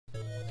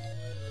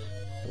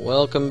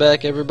Welcome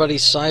back, everybody.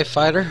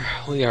 Sci-Fighter.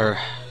 We are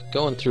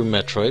going through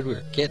Metroid.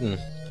 We're getting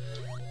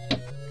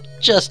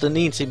just a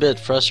teensy bit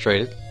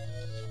frustrated.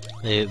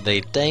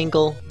 They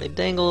dangle a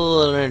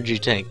little energy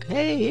tank.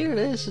 Hey, here it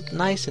is. It's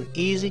nice and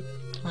easy.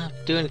 Don't have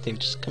to do anything.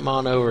 Just come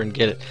on over and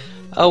get it.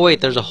 Oh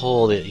wait, there's a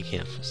hole that you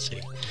can't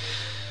see.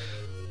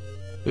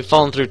 We've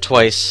fallen through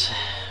twice.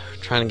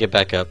 We're trying to get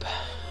back up.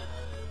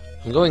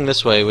 I'm going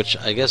this way, which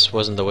I guess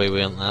wasn't the way we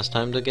went last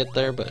time to get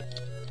there, but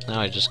now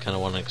I just kind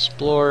of want to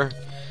explore.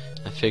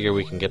 I figure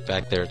we can get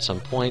back there at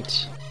some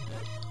point.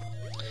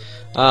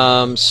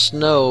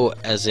 Snow,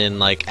 as in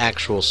like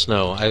actual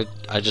snow.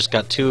 I just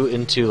got too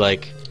into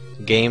like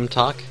game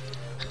talk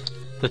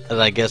that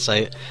I guess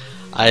I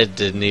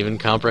didn't even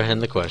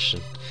comprehend the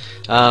question.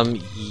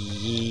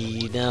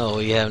 No,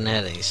 we haven't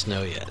had any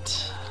snow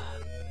yet,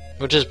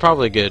 which is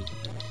probably good.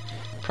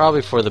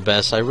 Probably for the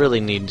best. I really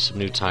need some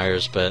new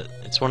tires, but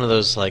it's one of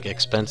those like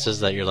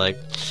expenses that you're like,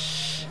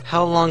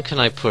 how long can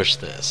I push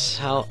this?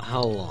 How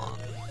long?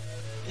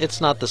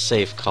 It's not the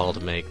safe call to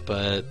make,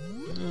 but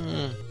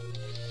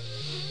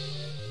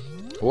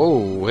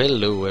whoa,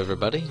 hello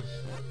everybody.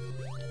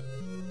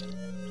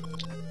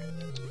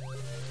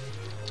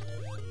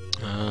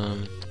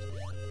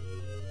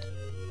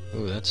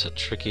 Ooh, that's a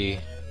tricky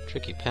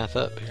path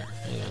up here.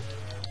 Hang on.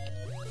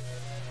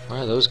 Why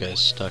are those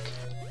guys stuck?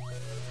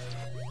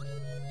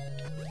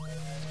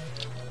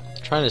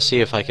 Trying to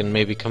see if I can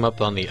maybe come up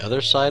on the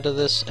other side of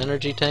this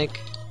energy tank.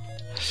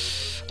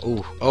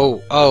 Ooh,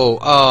 oh,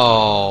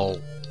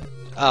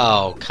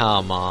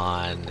 come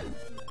on.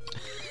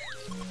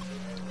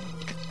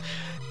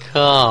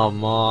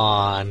 Come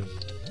on.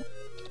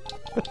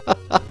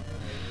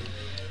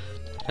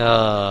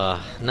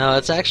 No,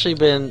 it's actually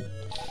been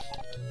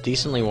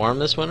decently warm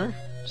this winter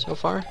so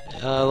far.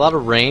 A lot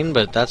of rain,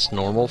 but that's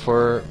normal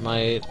for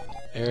my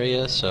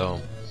area,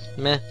 so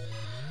meh.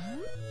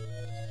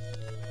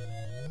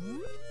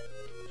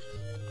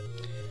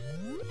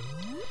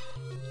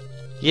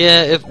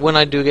 Yeah, when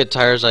I do get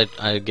tires,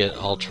 I get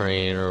all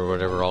terrain or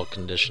whatever, all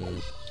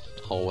condition,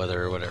 all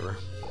weather or whatever.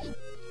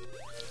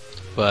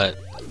 But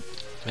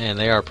man,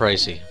 they are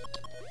pricey.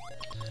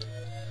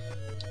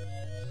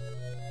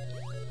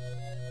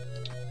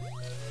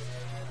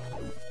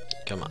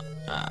 Come on.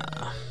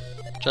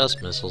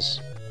 Just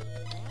missiles.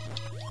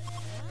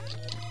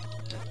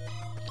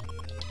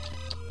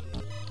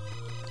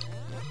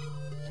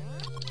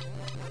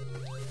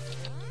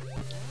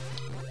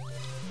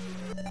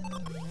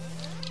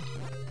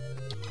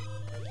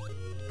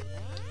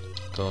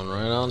 Going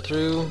right on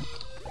through.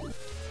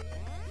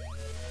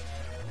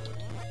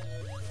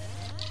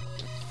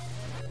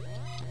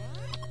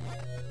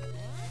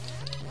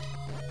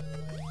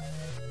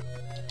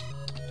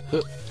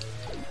 Huh.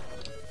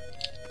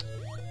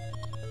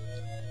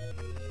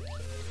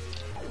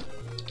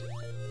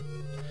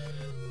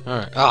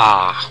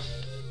 Alright.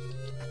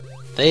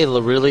 They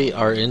really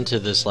are into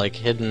this like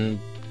hidden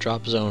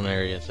drop zone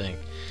area thing.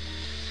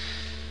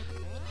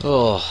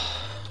 Oh.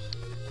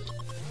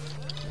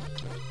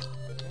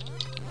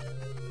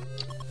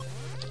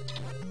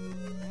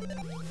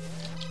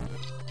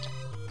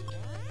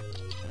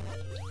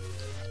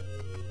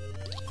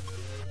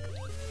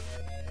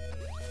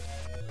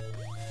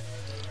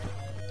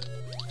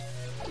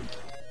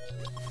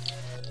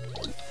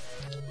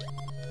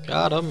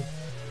 Got him.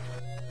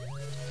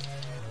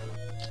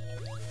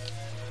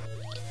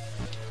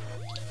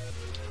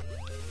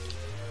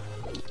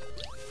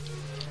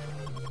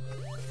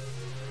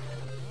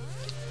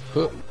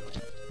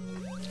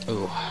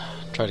 Oh,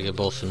 try to get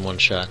both in one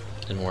shot.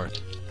 Didn't work.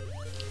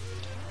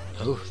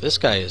 Oh, this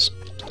guy is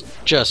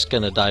just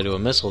gonna die to a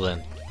missile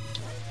then.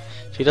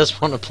 If he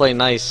doesn't want to play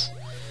nice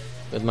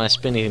with my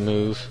spinny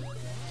move,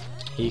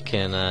 he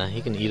can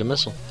eat a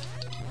missile.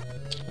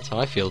 That's how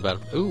I feel about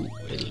him. Ooh,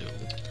 hello.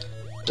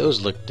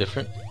 Those look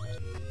different.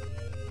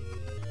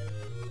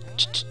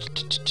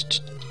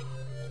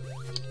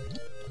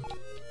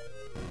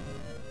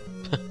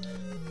 That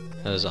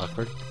was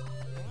awkward.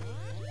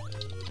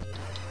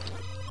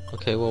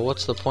 Okay, well,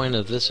 what's the point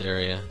of this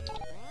area?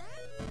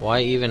 Why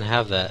even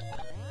have that?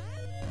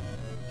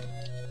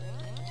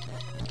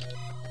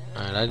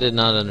 Alright, I did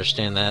not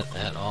understand that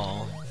at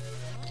all.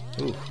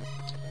 Ooh.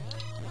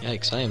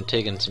 Yikes, I am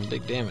taking some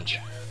big damage.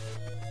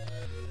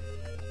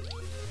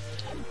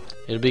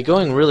 It'd be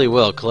going really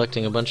well,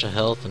 collecting a bunch of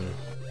health and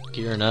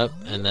gearing up,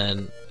 and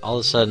then all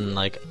of a sudden,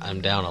 like,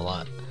 I'm down a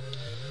lot.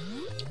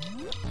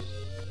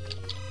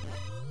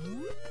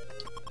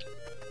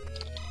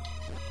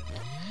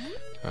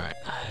 Alright,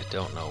 I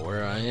don't know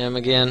where I am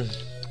again.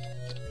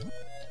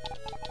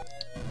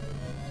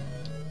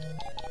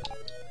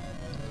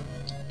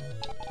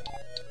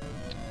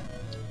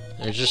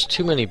 There's just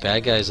too many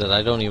bad guys that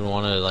I don't even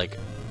want to, like,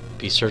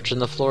 be searching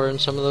the floor in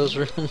some of those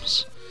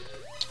rooms.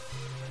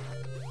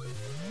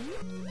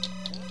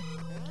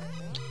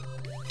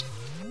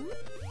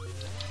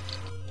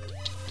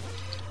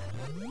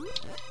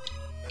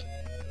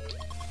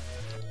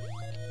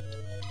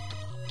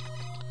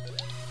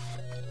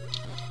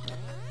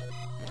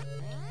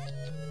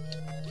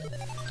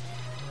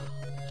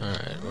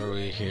 Alright, where are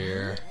we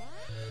here?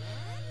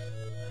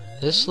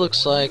 This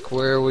looks like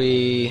where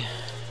we...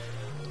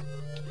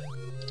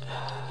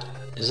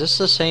 Is this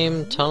the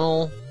same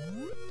tunnel?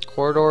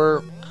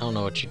 Corridor? I don't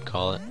know what you'd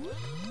call it.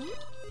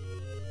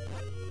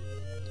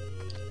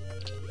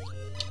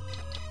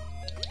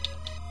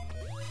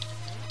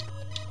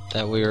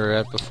 That we were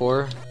at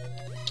before?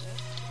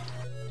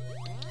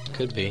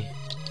 Could be.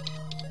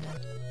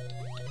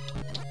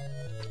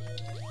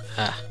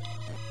 Ah.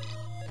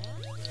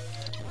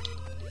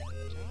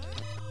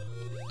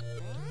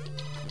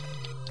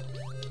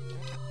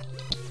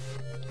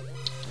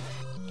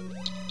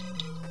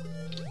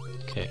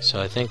 Okay, so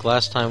I think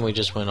last time we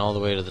just went all the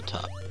way to the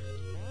top.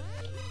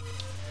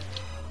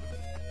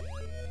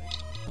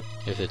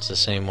 If it's the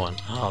same one.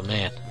 Oh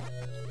man.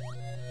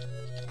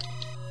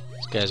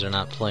 These guys are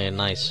not playing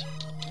nice.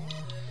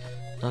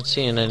 Not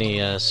seeing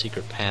any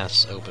secret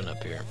paths open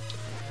up here.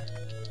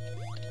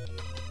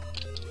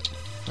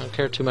 I don't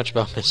care too much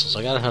about missiles.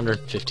 I got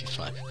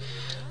 155.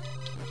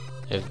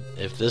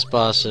 If this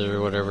boss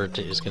or whatever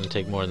is going to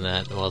take more than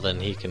that, well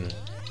then he can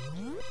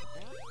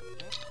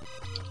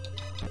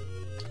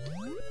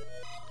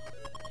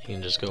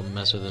just go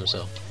mess with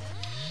himself.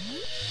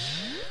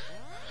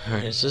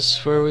 Alright, is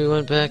this where we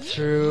went back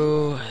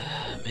through?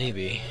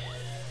 Maybe.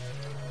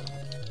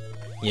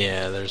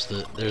 Yeah, there's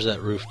that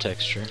roof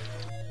texture.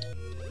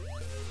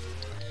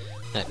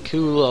 That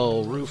cool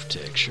old roof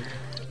texture.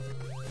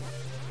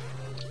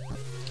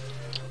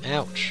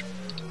 Ouch.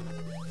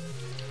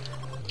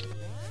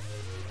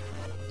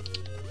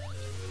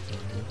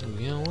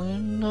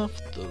 Going off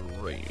the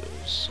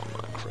rails on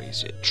my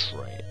crazy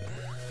train.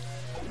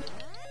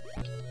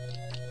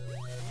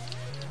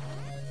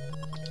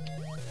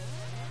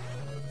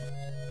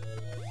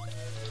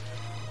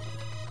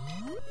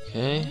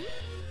 Okay,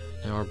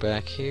 now we're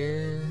back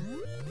here.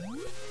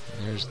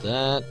 There's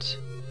that.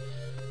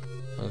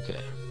 Okay.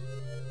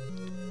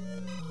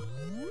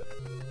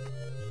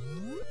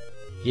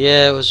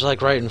 Yeah, it was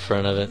like right in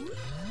front of it.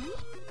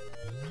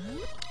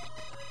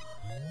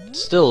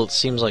 Still, it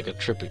seems like a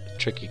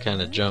tricky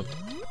kind of jump,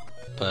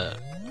 but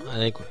I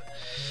think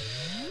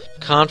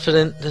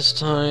confident this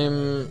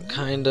time,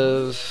 kind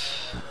of.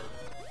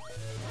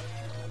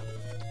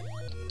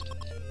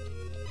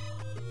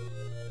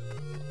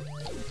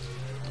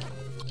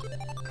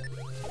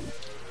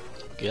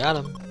 Got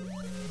him.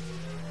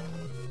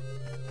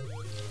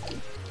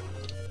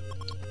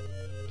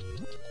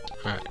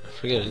 Alright, I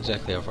forget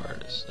exactly how far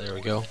it is. There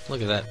we go.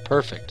 Look at that.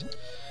 Perfect.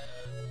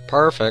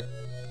 Perfect.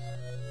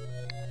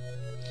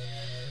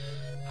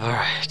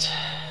 Alright.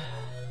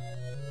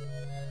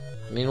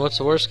 I mean, what's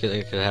the worst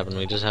that could happen?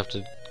 We just have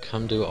to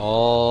come do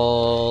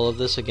all of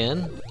this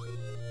again?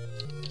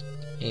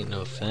 Ain't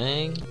no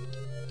thing.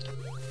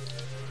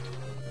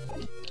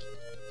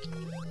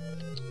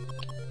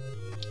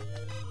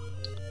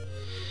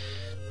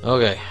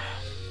 Okay.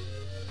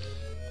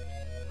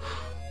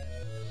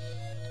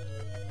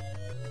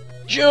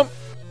 Jump!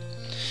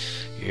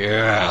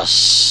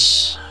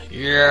 Yes!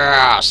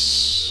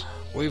 Yes!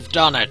 We've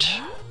done it!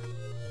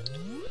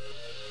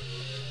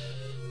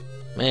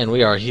 Man,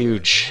 we are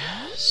huge.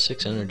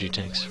 6 energy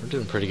tanks. We're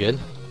doing pretty good.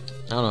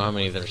 I don't know how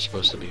many there are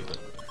supposed to be, but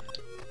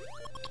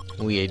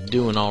we are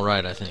doing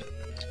alright, I think.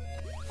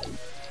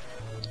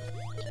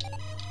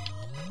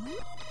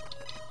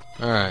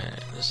 Alright,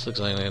 this looks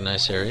like a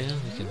nice area.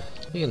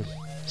 We can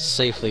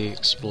safely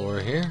explore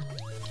here.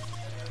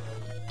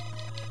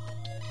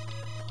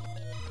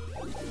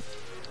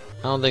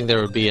 I don't think there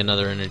would be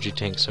another energy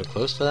tank so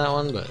close to that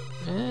one, but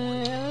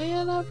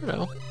you never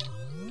know.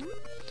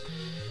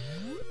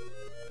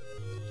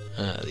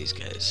 These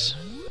guys.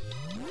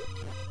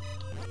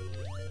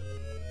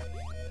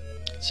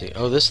 Let's see.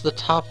 Oh, this is the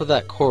top of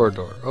that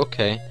corridor.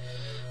 Okay.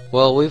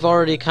 Well, we've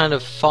already kind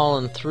of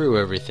fallen through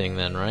everything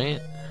then,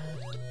 right?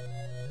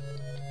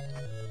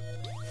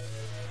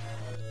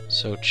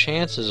 So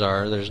chances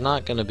are there's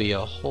not going to be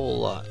a whole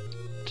lot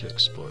to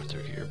explore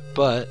through here,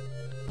 but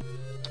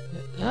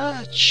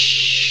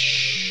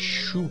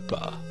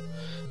chupa.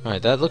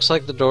 Alright, that looks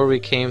like the door we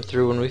came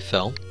through when we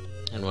fell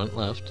and went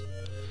left.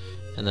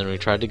 And then we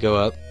tried to go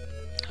up.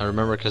 I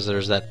remember because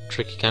there's that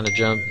tricky kind of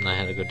jump and I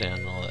had to go down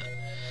and all that.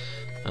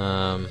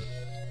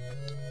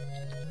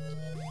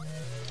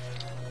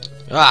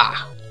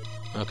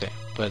 Okay,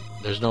 but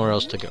there's nowhere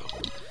else to go.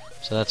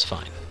 So that's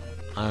fine.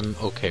 I'm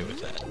okay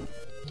with that.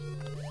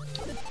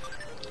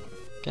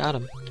 Got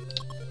him.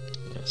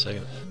 Yeah,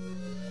 second.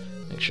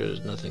 Make sure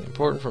there's nothing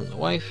important from the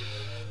wife.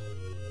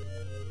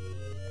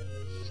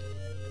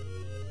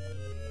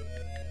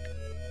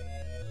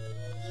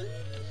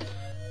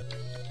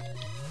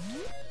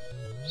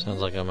 Sounds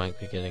like I might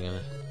be getting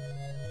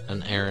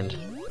an errand.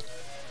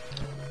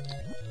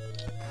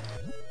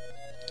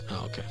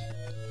 Oh, okay.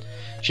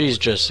 She's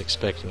just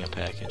expecting a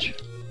package.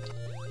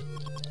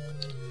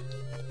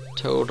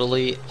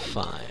 Totally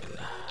fine.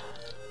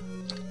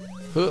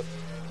 Huh.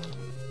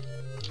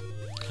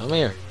 Come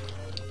here.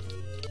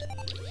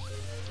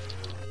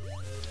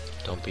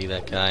 Don't be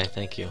that guy,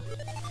 thank you.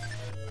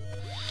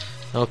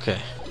 Okay.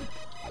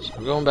 So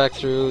we're going back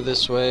through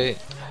this way.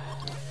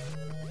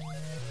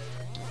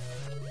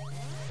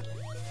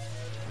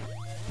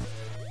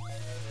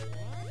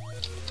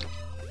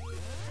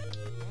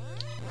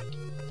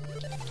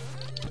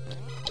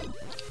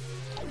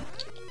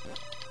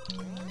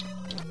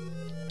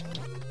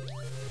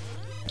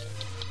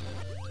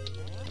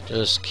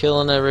 Just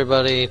killing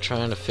everybody,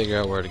 trying to figure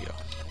out where to go.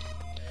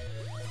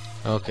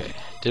 Okay,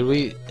 did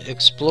we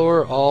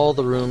explore all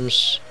the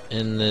rooms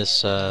in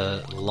this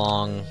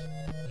long...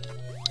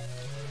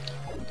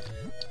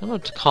 I don't know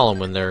what to call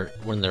them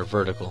when they're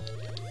vertical.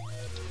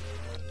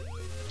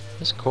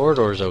 This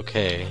corridor's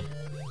okay.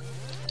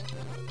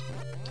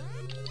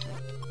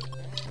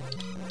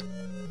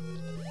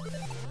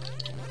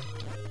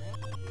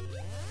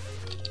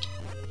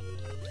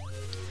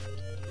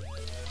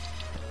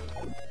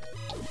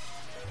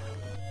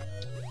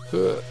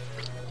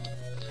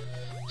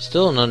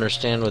 Still don't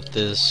understand what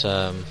this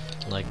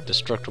like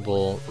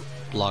destructible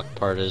block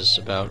part is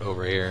about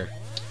over here.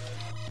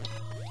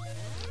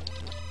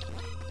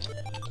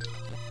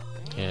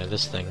 Yeah,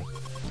 this thing.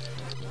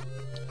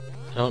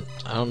 I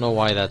don't know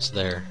why that's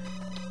there.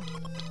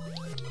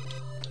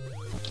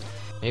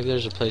 Maybe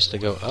there's a place to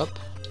go up.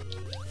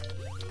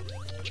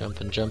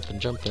 Jumping, jumping,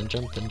 jumping,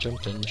 jumping,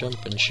 jumping,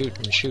 jumping,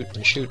 shooting,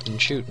 shooting, shooting,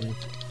 shooting.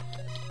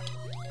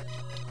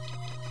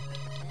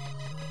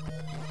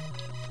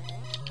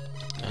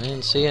 I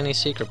didn't see any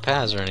secret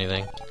paths or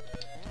anything.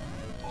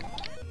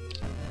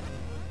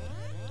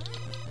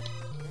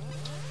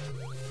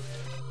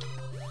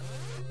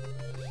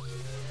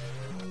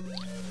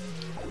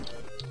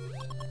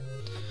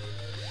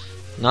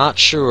 Not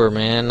sure,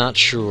 man, not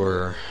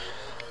sure.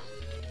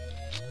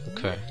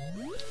 Okay.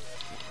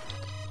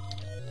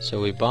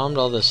 So we bombed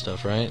all this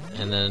stuff, right?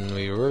 And then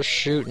we were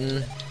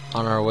shooting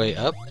on our way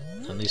up.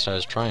 At least I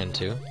was trying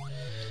to.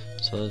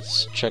 So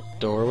let's check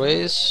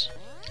doorways.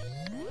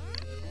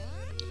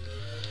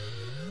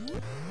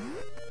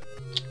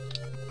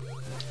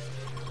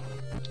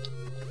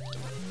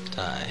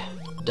 Die.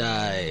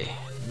 Die.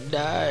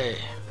 Die.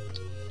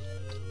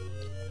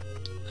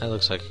 That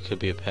looks like it could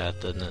be a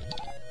path, doesn't it?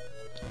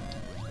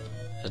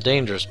 A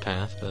dangerous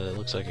path, but it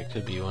looks like it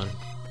could be one.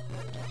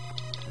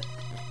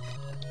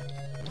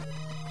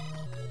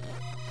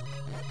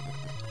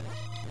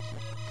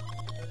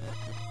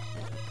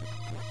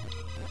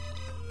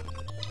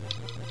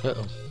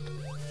 Uh-oh.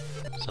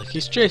 It's like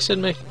he's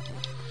chasing me.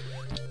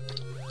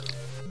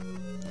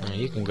 Oh,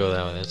 you can go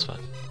that way, that's fine.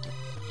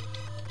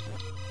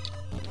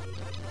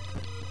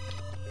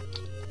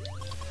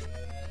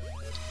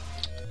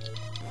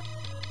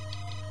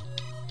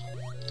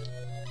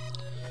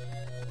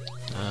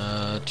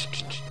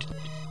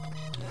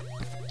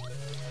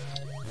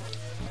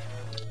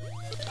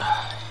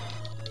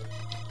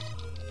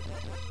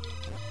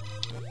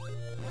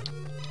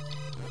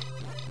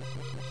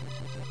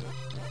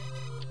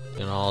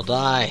 You're gonna all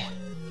die.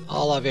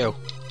 All of you.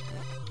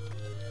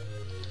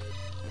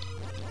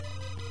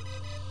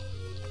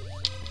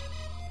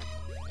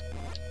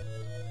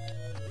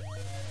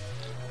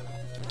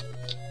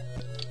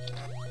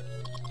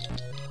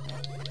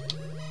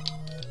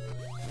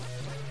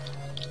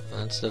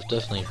 That stuff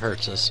definitely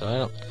hurts us, so I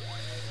don't...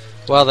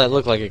 Well, that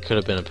looked like it could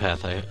have been a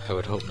path. I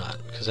would hope not,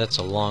 because that's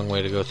a long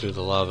way to go through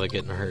the lava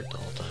getting hurt the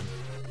whole time.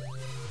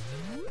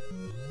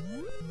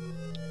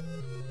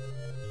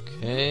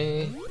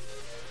 Okay...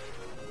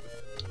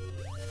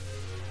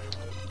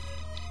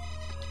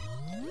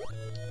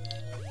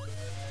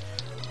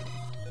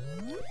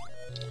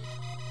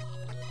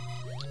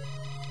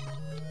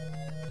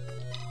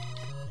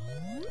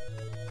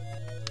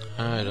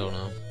 I don't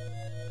know.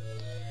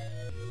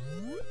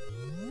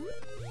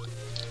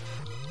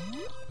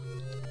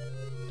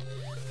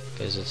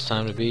 Guess it's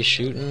time to be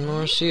shooting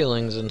more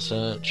ceilings and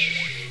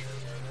such.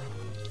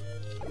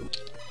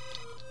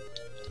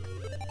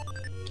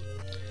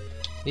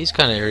 These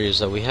kind of areas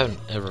that we haven't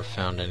ever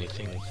found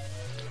anything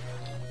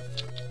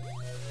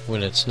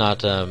when it's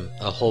not a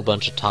whole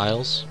bunch of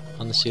tiles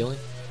on the ceiling.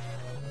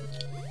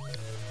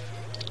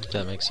 If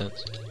that makes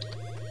sense.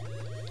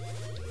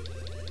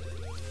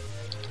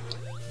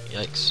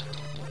 Yikes.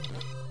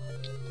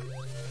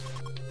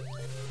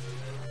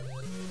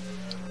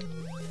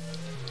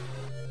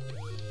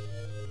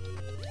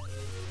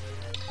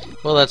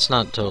 Well, that's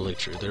not totally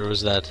true. There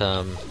was that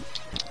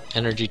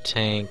energy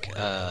tank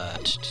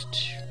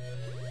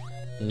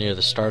near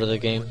the start of the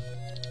game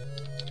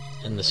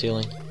in the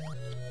ceiling.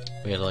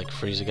 We had to like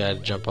freeze a guy to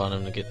jump on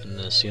him to get in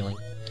the ceiling.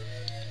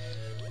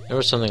 There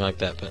was something like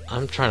that, but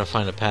I'm trying to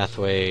find a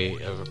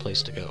pathway of a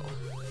place to go.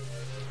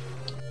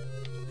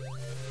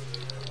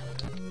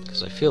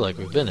 I feel like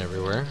we've been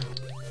everywhere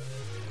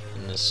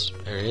in this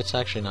area. It's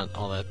actually not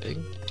all that big.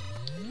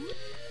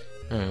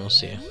 Alright, we'll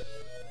see.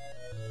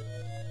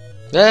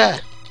 Ah!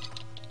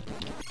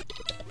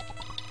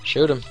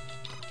 Shoot him.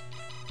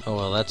 Oh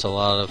well, that's a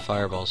lot of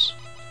fireballs.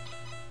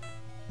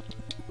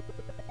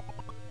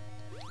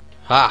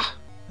 Ha!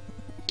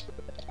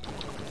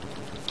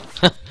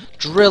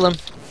 Drill him!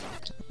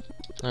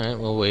 Alright,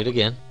 we'll wait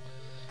again.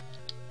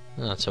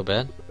 Not so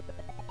bad.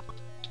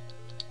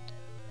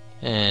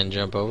 And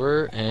jump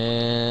over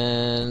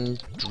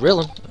and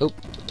drill him. Oh.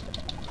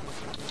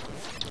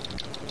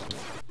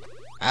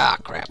 Ah,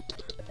 crap.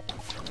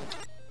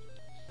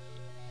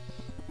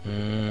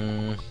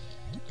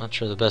 Not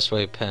sure the best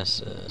way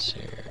past this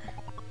here.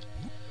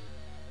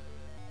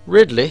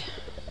 Ridley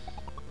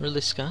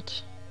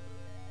Scott.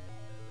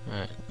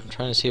 Alright, I'm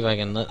trying to see if I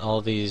can let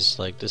all these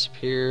like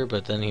disappear,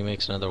 but then he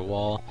makes another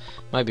wall.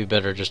 Might be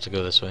better just to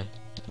go this way.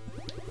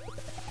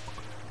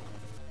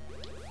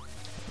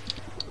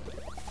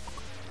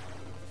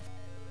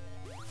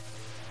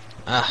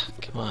 Ah,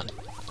 come on.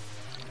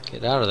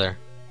 Get out of there.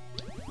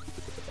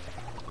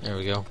 There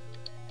we go.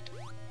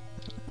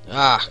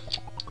 Ah!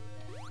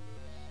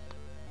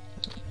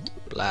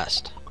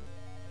 Blast.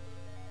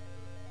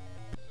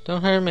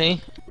 Don't hurt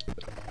me.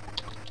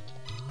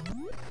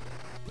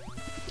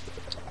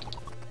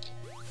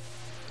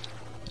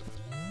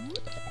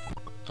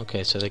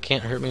 Okay, so they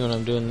can't hurt me when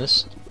I'm doing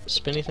this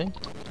spinny thing?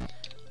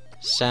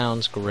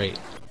 Sounds great.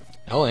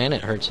 Oh, and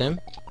it hurts him.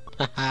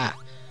 Haha.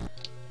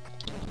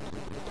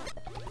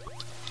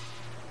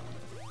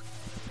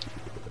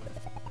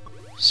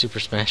 Super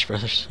Smash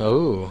Brothers.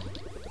 Oh.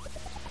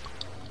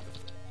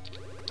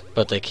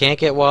 But they can't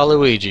get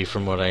Waluigi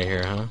from what I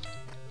hear, huh?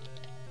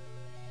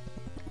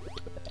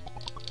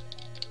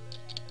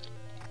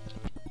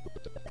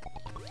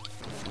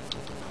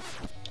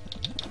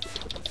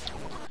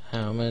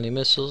 How many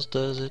missiles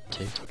does it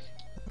take?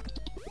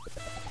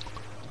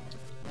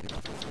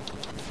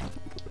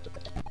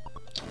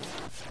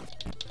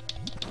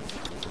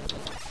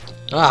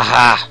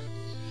 Aha!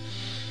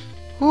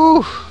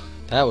 Whew!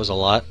 That was a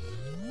lot.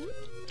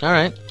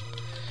 Alright.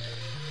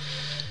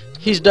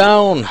 He's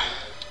down!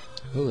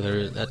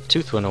 Ooh, that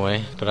tooth went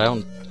away, but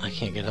I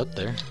can't get up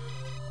there.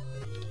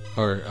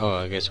 Or, oh,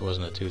 I guess it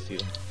wasn't a tooth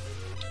either.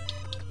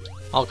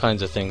 All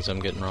kinds of things I'm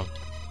getting wrong.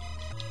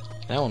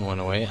 That one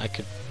went away. I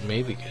could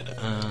maybe get it.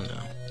 No.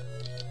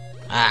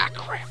 Ah,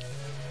 crap.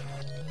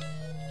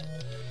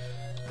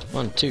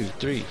 1, 2,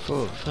 3,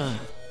 4, 5,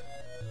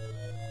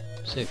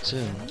 6,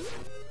 7,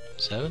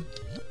 7?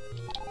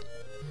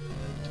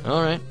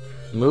 Alright.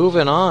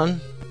 Moving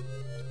on.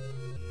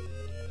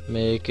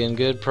 Making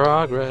good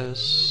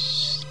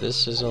progress.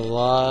 This is a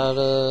lot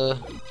of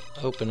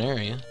open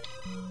area.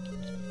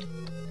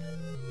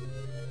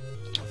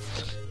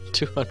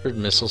 200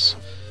 missiles.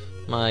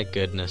 My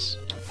goodness.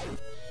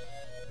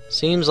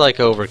 Seems like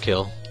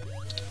overkill,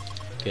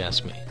 if you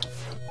ask me.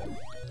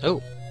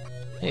 Oh,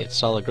 hey, it's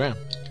solid ground.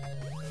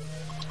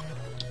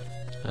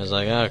 I was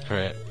like, oh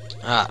crap.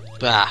 Ah,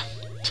 bah.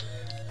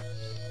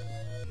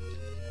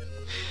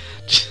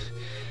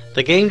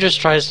 The game just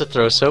tries to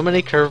throw so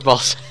many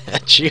curveballs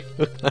at you.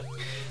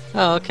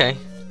 Oh, okay.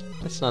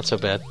 That's not so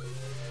bad.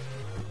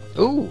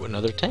 Ooh,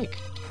 another tank.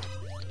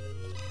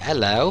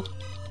 Hello.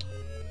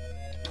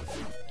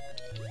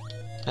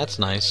 That's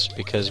nice,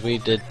 because we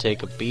did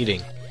take a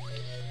beating.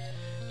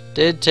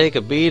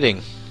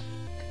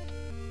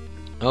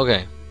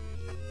 Okay.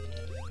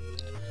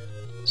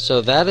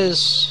 So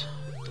that's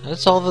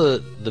all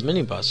the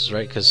mini bosses,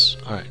 right? Because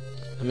alright,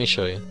 let me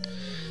show you.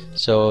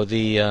 So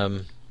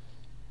the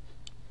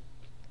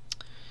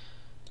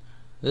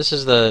this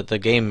is the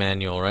game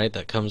manual, right?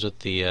 That comes with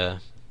the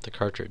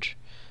cartridge.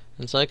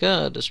 And it's like,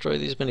 destroy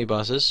these mini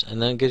bosses,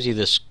 and then it gives you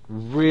this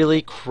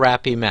really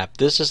crappy map.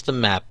 This is the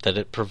map that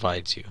it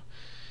provides you.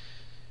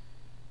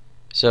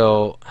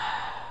 So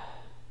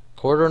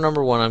corridor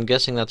number 1, I'm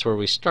guessing that's where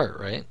we start,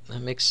 right?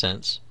 That makes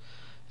sense.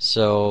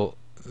 So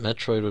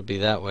Metroid would be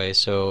that way.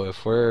 So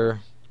if we're,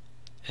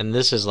 and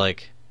this is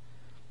like,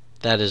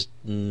 that is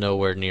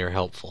nowhere near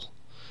helpful.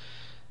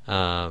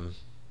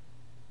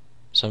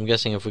 So I'm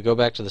guessing if we go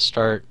back to the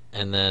start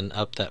and then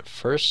up that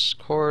first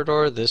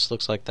corridor, this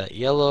looks like that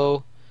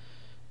yellow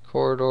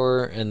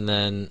corridor, and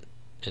then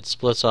it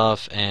splits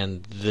off,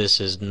 and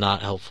this is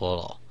not helpful at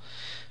all.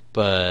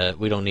 But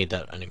we don't need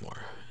that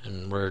anymore,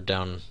 and we're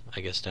down,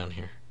 I guess, down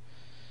here.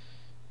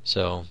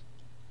 So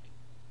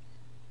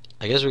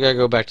I guess we gotta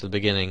go back to the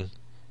beginning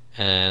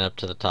and up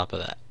to the top of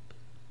that.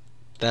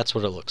 That's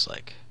what it looks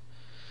like.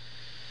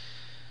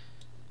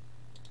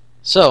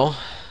 So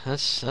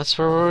that's what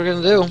we're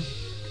gonna do.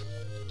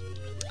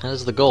 That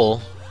is the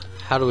goal.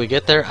 How do we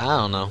get there? I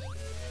don't know.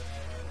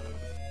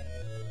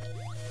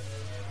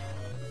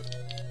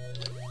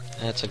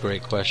 That's a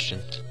great question.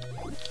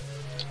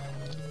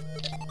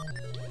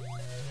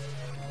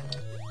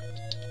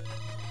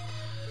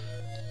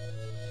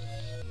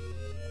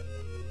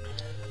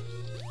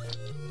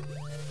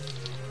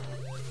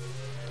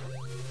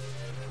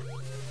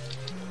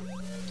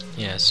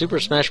 Yeah, Super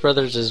Smash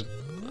Brothers is,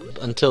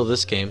 until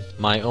this game,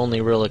 my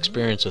only real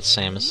experience with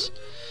Samus.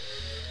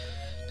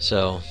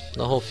 So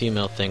the whole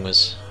female thing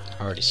was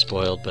already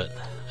spoiled, but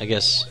I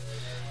guess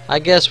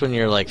when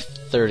you're like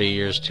 30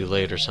 years too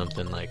late or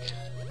something, like,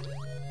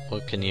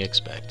 what can you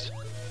expect?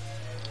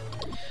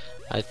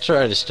 I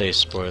try to stay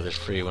spoiler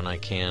free when I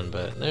can,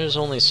 but there's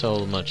only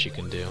so much you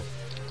can do.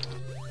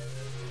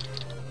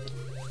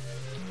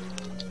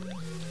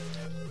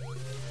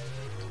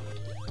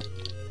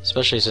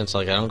 Especially since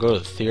like I don't go to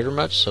the theater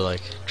much, so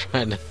like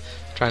trying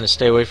to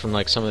stay away from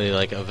like some of the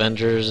like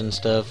Avengers and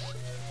stuff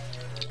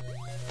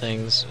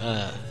things.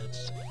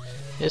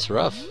 It's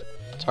rough.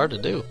 It's hard to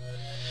do.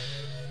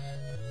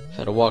 I've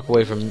had to walk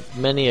away from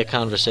many a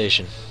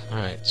conversation.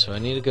 Alright, so I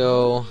need to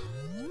go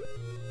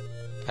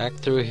back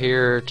through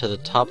here to the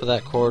top of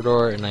that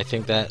corridor, and I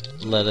think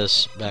that led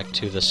us back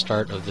to the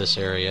start of this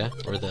area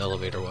where the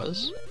elevator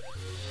was.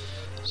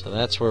 So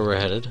that's where we're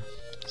headed.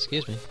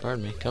 Excuse me,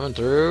 pardon me. Coming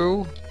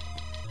through.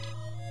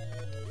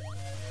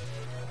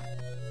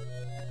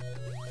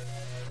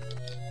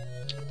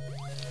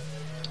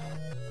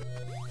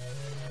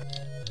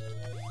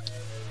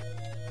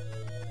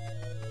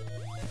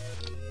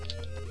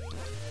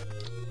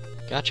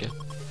 Gotcha.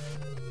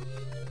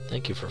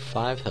 Thank you for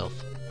 5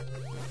 health.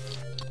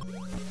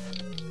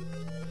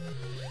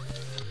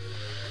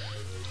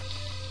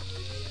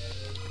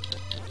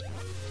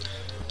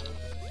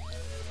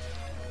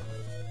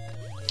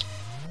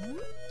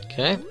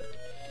 Okay.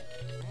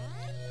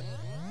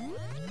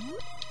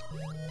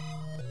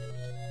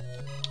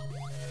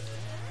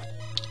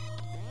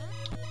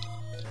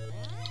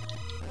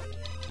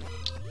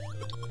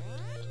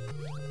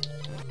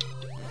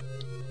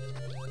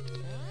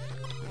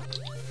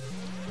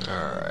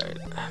 Alright,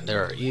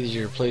 there are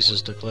easier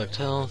places to collect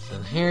health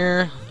than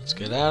here. Let's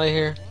get out of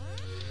here.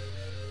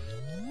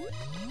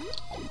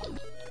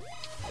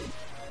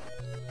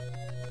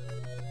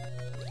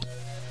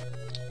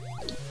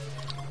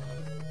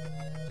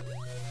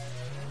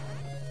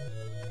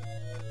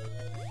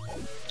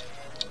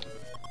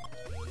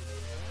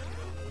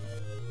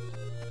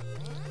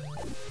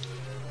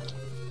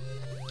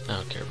 I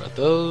don't care about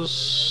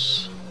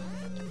those.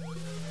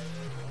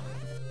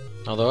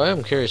 Although I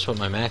am curious what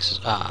my max is.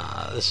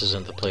 Ah, this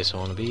isn't the place I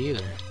want to be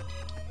either.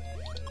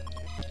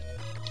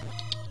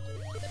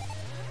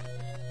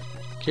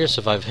 Curious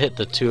if I've hit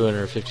the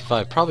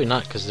 255. Probably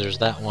not, because there's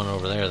that one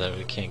over there that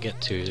we can't get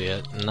to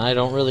yet. And I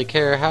don't really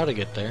care how to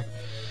get there.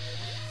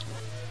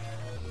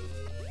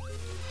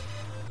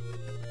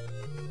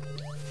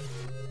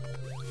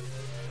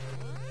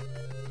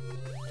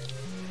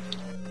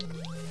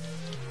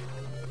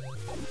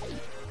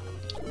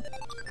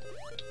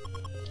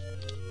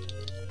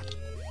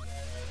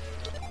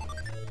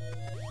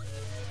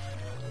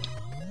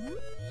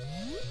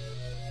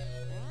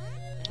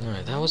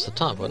 Alright, that was the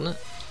top, wasn't it?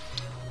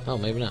 Oh,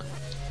 maybe not.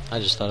 I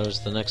just thought it was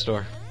the next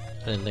door.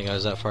 I didn't think I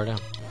was that far down.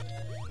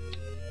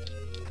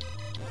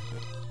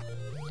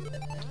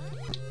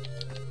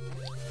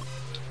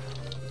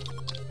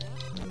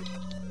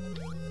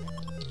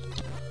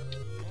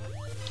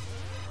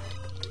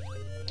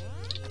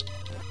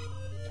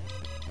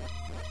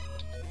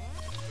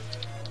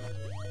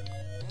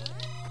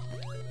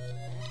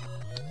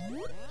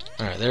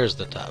 Alright, there's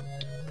the top.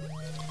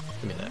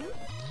 Give me that.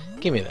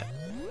 Give me that.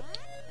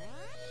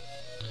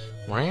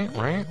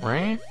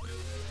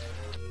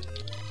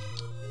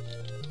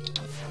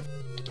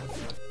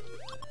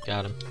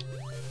 Got him.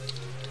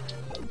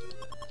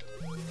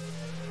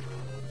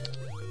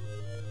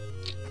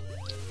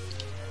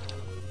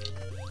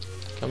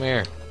 Come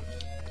here.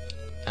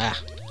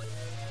 Ah.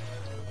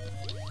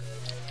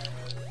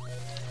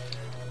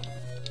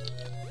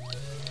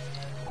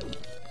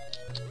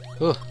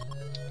 Ooh.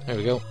 There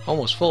we go.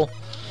 Almost full.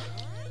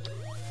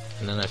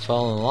 And then I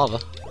fall in the lava.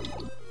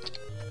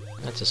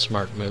 That's a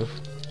smart move.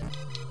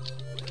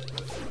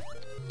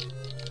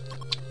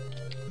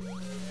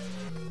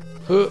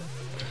 Huh.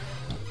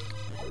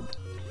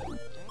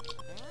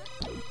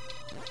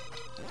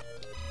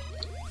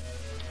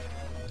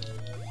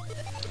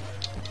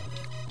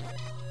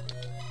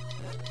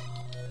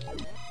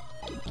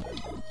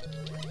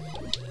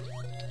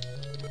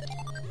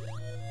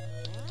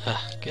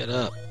 Ah, get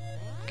up.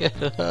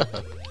 Get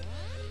up.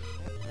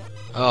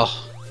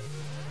 Oh.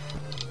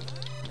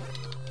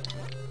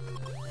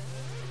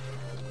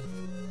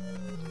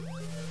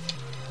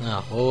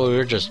 Oh, well,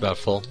 we're just about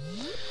full.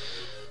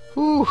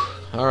 Whew.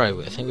 Alright,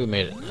 I think we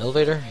made it.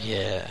 Elevator?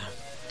 Yeah.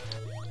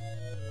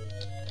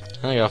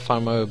 I gotta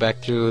find my way back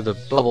through the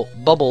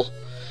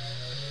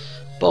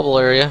bubble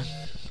area.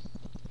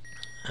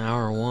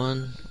 Hour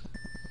 1.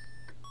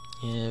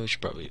 Yeah, we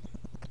should probably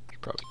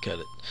cut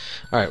it.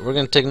 Alright, we're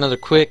gonna take another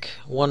quick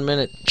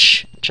 1-minute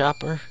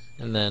chopper,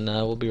 and then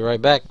we'll be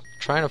right back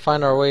trying to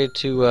find our way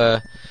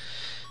to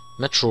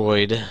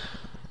Metroid,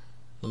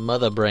 the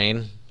mother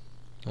brain,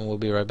 and we'll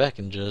be right back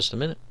in just a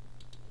minute.